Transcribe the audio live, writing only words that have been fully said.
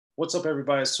What's up,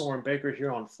 everybody? It's Soren Baker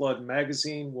here on Flood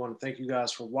Magazine. We want to thank you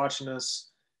guys for watching us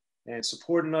and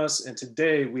supporting us. And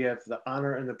today we have the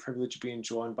honor and the privilege of being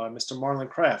joined by Mr. Marlon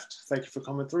Craft. Thank you for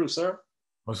coming through, sir.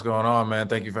 What's going on, man?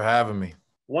 Thank you for having me.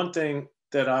 One thing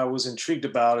that I was intrigued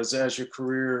about is as your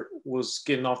career was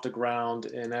getting off the ground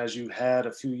and as you had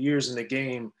a few years in the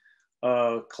game,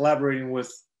 collaborating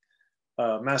with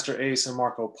Master Ace and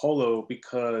Marco Polo,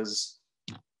 because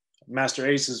Master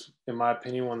Ace is, in my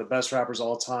opinion, one of the best rappers of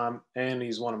all time, and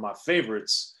he's one of my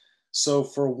favorites. So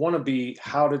for Wannabe,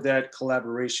 how did that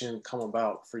collaboration come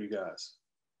about for you guys?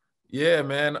 Yeah,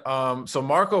 man. So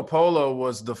Marco Polo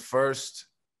was the first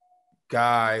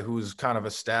guy who's kind of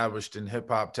established in hip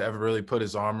hop to ever really put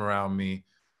his arm around me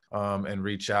and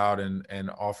reach out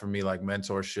and offer me like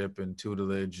mentorship and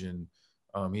tutelage. And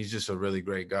he's just a really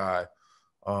great guy.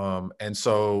 And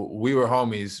so we were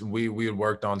homies. We had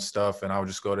worked on stuff, and I would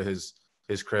just go to his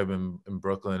crib in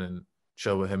Brooklyn and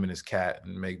chill with him and his cat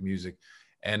and make music.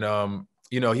 And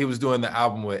he was doing the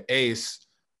album with Ace,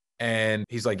 and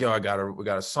he's like, "Yo, we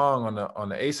got a song on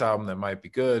the Ace album that might be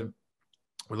good.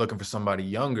 We're looking for somebody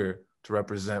younger to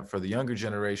represent for the younger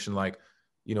generation. Like,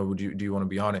 do you want to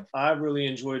be on it?" I really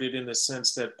enjoyed it in the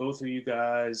sense that both of you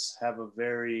guys have a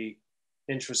very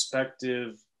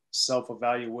introspective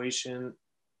self-evaluation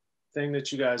thing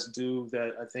that you guys do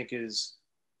that I think is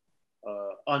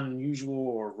unusual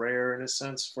or rare in a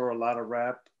sense for a lot of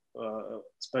rap,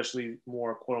 especially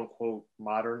more quote unquote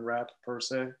modern rap per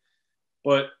se.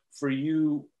 But for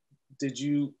you, did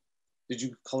you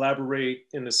collaborate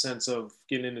in the sense of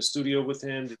getting in the studio with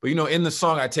him? But in the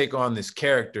song I take on this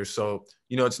character, so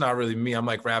it's not really me. I'm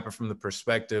like rapping from the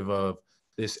perspective of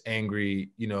this angry,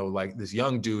 like this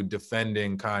young dude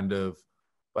defending, kind of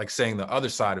like saying the other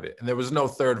side of it. And there was no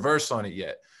third verse on it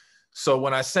yet. So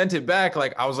when I sent it back,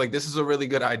 like I was like, this is a really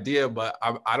good idea, but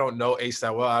I don't know Ace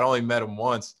that well. I'd only met him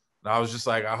once. And I was just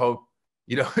like, I hope,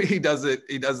 he does it.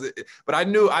 But I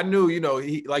knew,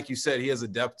 he, like you said, he has a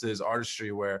depth to his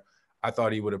artistry where I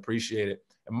thought he would appreciate it.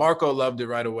 And Marco loved it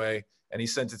right away. And he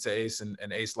sent it to Ace, and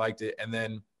Ace liked it. And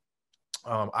then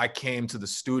I came to the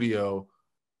studio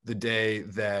the day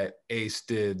that Ace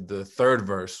did the third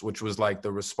verse, which was like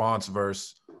the response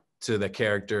verse to the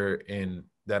character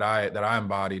that I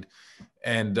embodied.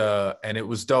 And it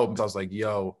was dope. So I was like,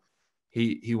 yo,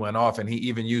 he went off, and he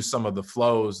even used some of the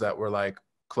flows that were like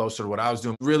closer to what I was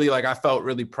doing. Really, like, I felt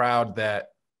really proud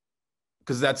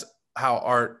because that's how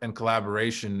art and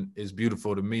collaboration is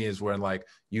beautiful to me, is when like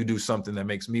you do something that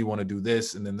makes me want to do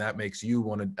this, and then that makes you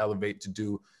want to elevate to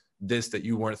do this that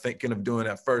you weren't thinking of doing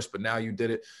at first, but now you did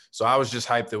it. So I was just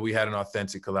hyped that we had an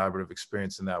authentic collaborative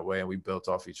experience in that way, and we built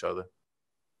off each other.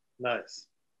 Nice.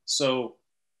 So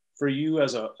for you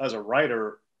as a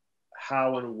writer,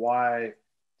 how and why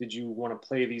did you want to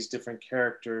play these different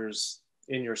characters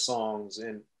in your songs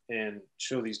and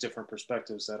show these different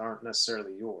perspectives that aren't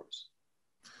necessarily yours?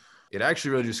 It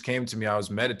actually really just came to me. I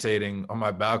was meditating on my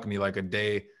balcony like a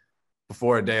day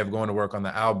before a day of going to work on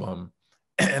the album,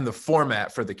 and the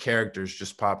format for the characters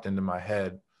just popped into my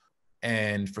head.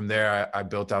 And from there, I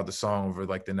built out the song over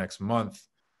like the next month.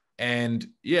 And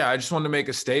yeah, I just wanted to make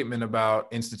a statement about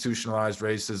institutionalized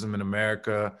racism in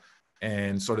America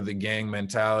and sort of the gang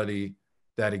mentality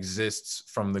that exists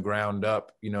from the ground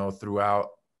up, throughout,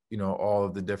 all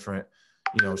of the different,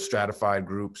 stratified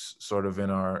groups sort of in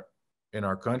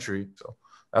our country. So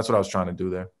that's what I was trying to do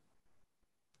there.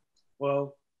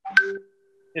 Well,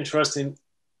 interesting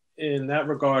in that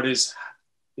regard is,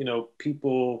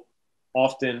 people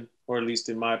often, or at least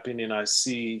in my opinion, I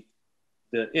see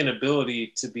the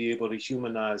inability to be able to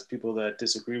humanize people that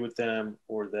disagree with them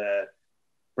or that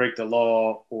break the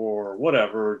law or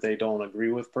whatever they don't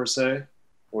agree with per se,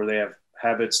 or they have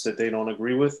habits that they don't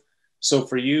agree with. So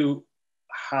for you,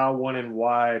 how, when, and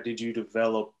why did you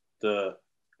develop the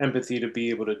empathy to be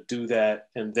able to do that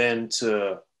and then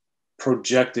to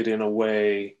project it in a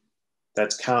way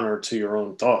that's counter to your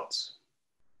own thoughts?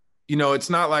 It's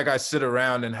not like I sit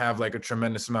around and have like a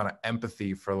tremendous amount of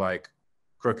empathy for like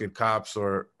crooked cops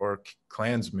or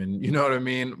Klansmen, you know what I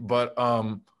mean? But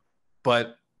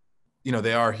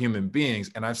they are human beings.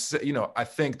 And I've said, I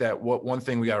think that one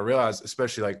thing we got to realize,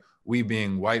 especially like we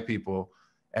being white people,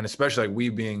 and especially like we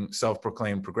being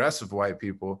self-proclaimed progressive white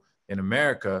people in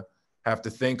America, have to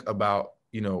think about,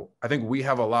 I think we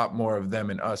have a lot more of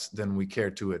them in us than we care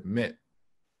to admit.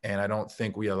 And I don't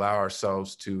think we allow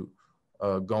ourselves to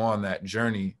go on that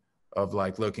journey of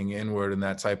like looking inward and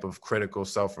that type of critical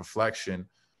self-reflection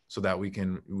so that we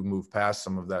can move past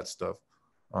some of that stuff.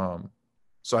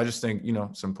 So I just think,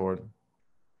 it's important.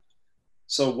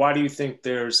 So why do you think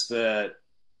there's that,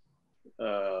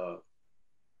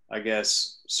 I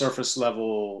guess, surface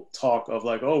level talk of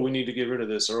like, oh, we need to get rid of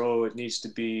this, or oh, it needs to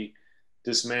be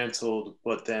dismantled,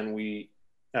 but then we,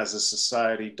 as a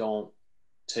society, don't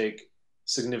take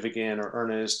significant or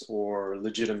earnest or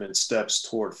legitimate steps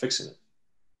toward fixing it?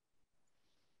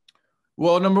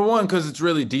 Well, number one, because it's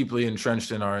really deeply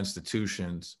entrenched in our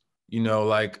institutions. You know,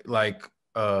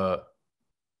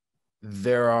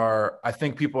 there are, I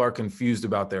think people are confused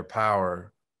about their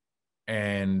power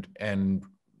and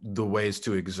the ways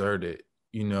to exert it,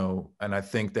 you know. And I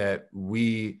think that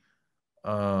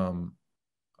a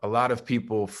lot of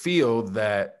people feel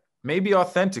that, maybe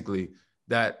authentically,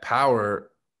 that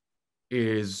power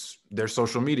is their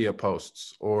social media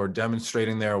posts or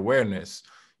demonstrating their awareness.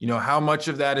 You know, how much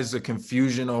of that is a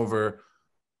confusion over,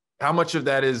 how much of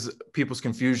that is people's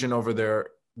confusion over their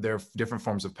different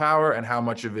forms of power, and how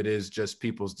much of it is just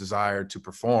people's desire to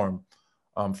perform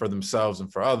for themselves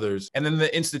and for others. And then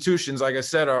the institutions, like I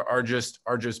said, are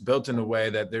just built in a way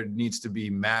that there needs to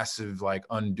be massive like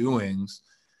undoings,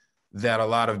 that a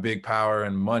lot of big power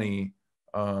and money,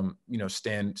 you know,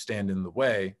 stand in the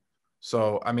way.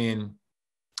 So, I mean,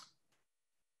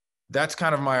 that's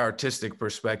kind of my artistic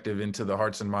perspective into the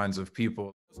hearts and minds of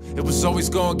people. It was always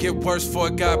gonna get worse before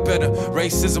it got better.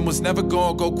 Racism was never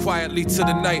gonna go quietly to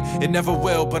the night. It never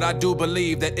will, but I do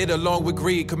believe that it, along with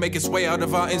greed, could make its way out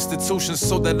of our institutions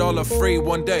so that all are free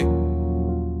one day.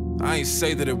 I ain't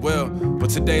say that it will, but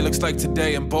today looks like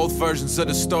today, and both versions of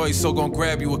the story, so gon'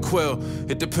 grab you a quill.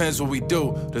 It depends what we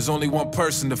do. There's only one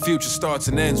person the future starts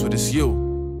and ends with, it's you.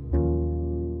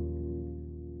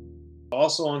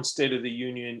 Also on State of the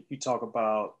Union, you talk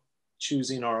about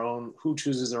choosing our own, who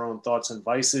chooses their own thoughts and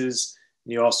vices.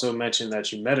 You also mentioned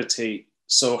that you meditate.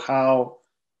 So how,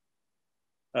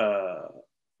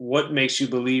 what makes you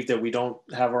believe that we don't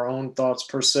have our own thoughts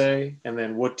per se? And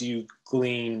then what do you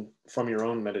glean from your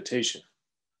own meditation?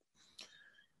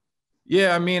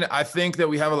 Yeah, I mean, I think that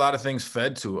we have a lot of things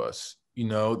fed to us, you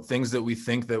know, things that we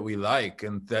think that we like,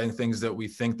 and then things that we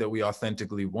think that we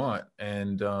authentically want.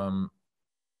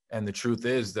 And the truth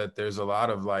is that there's a lot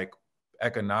of like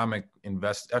economically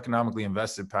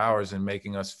invested powers in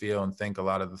making us feel and think a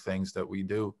lot of the things that we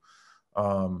do,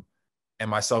 and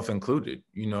myself included.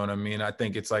 You know what I mean? I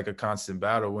think it's like a constant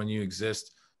battle when you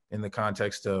exist in the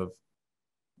context of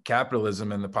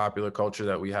capitalism and the popular culture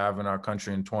that we have in our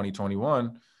country in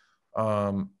 2021.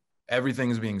 Everything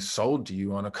is being sold to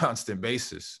you on a constant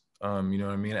basis. You know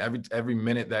what I mean? Every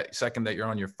minute, that second that you're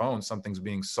on your phone, something's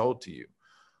being sold to you.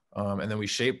 And then we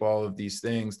shape all of these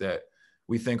things that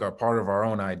we think are part of our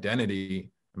own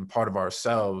identity and part of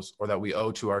ourselves, or that we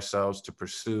owe to ourselves to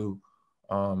pursue,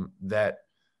 that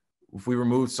if we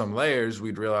removed some layers,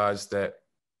 we'd realize that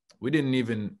we didn't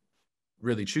even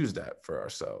really choose that for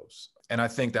ourselves. And I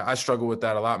think that I struggle with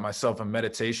that a lot myself, and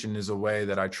meditation is a way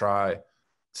that I try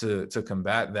to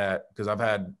combat that, because I've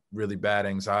had really bad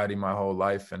anxiety my whole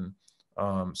life. And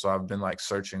so I've been like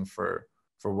searching for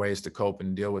ways to cope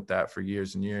and deal with that for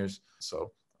years and years.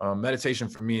 So meditation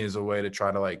for me is a way to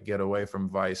try to like get away from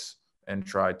vice, and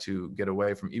try to get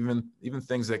away from even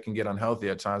things that can get unhealthy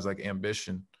at times, like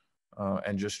ambition,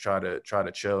 and just try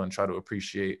to chill and try to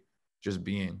appreciate just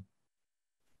being.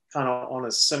 Kind of on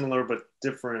a similar but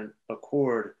different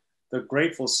accord, the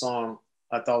Grateful song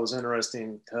I thought was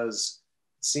interesting, because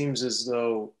it seems as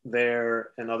though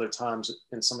there and other times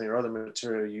in some of your other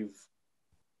material, you've,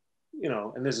 you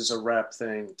know, and this is a rap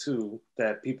thing too,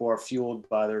 that people are fueled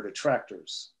by their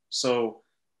detractors. So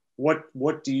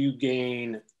what do you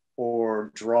gain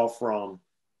or draw from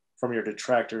your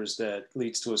detractors that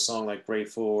leads to a song like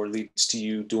Grateful, or leads to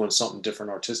you doing something different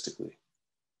artistically?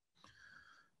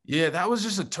 Yeah, that was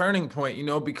just a turning point, you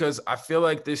know, because I feel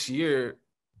like this year,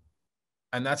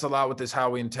 and that's a lot what this How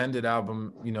We Intended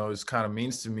album, you know, is kind of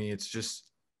means to me. It's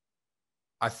just,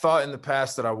 I thought in the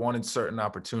past that I wanted certain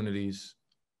opportunities,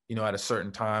 you know, at a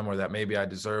certain time, or that maybe I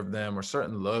deserved them, or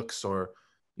certain looks, or,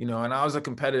 you know, and I was a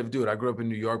competitive dude. I grew up in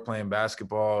New York playing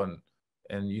basketball,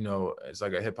 and you know, it's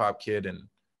like a hip hop kid. And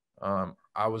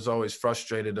I was always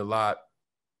frustrated a lot,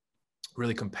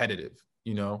 really competitive,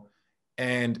 you know,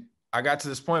 and I got to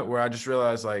this point where I just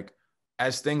realized, like,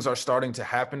 as things are starting to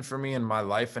happen for me in my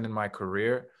life and in my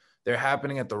career, they're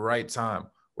happening at the right time,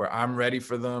 where I'm ready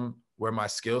for them, where my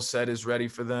skill set is ready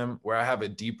for them, where I have a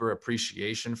deeper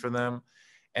appreciation for them.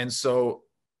 And so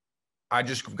I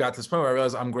just got to this point where I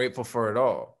realized I'm grateful for it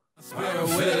all. I'm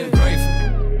feeling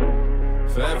grateful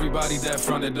for everybody that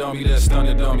fronted on me, that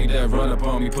stunted on me, that run up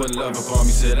on me, put love up on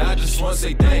me. Said, I just want to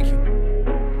say thank you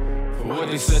for what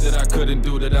they said that I couldn't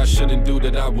do, that I shouldn't do,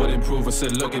 that I would improve. I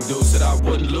said, look and do, said I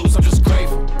wouldn't lose. I'm just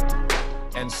grateful.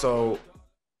 And so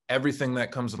everything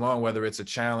that comes along, whether it's a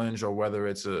challenge or whether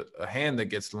it's a hand that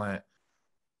gets lent,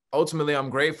 ultimately I'm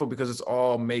grateful because it's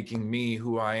all making me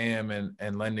who I am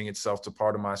and lending itself to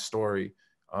part of my story.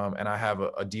 And I have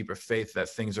a deeper faith that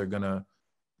things are gonna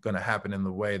happen in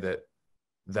the way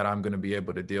that I'm gonna be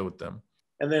able to deal with them.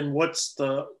 And then what's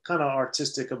the kind of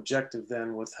artistic objective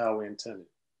then with How We Intended?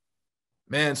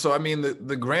 Man, so I mean,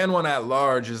 the grand one at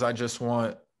large is I just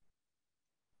want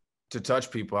to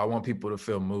touch people. I want people to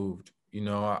feel moved. You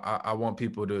know, I want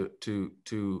people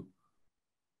to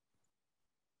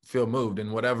feel moved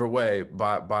in whatever way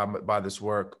by this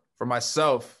work. For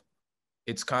myself,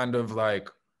 it's kind of like,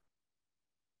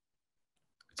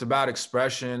 it's about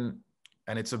expression,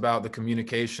 and it's about the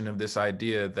communication of this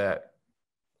idea that,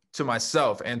 to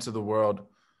myself and to the world,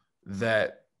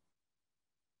 that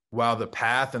while the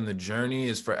path and the journey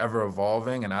is forever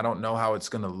evolving, and I don't know how it's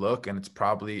going to look, and it's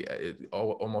probably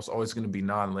almost always going to be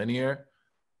nonlinear,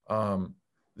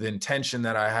 the intention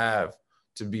that I have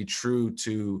to be true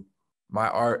to my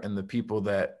art and the people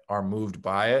that are moved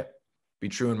by it, be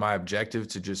true in my objective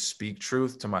to just speak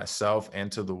truth to myself and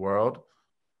to the world,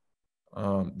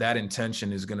 that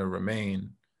intention is going to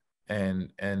remain.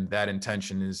 And that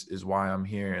intention is why I'm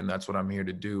here, and that's what I'm here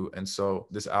to do. And so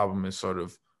this album is sort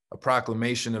of a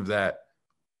proclamation of that,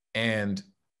 and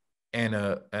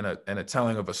a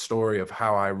telling of a story of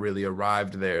how I really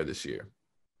arrived there this year.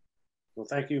 Well,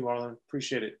 thank you, Marlon.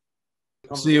 Appreciate it.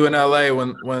 See you in LA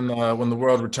when the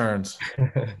world returns.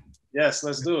 Yes,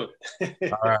 let's do it.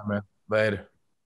 All right, man. Later.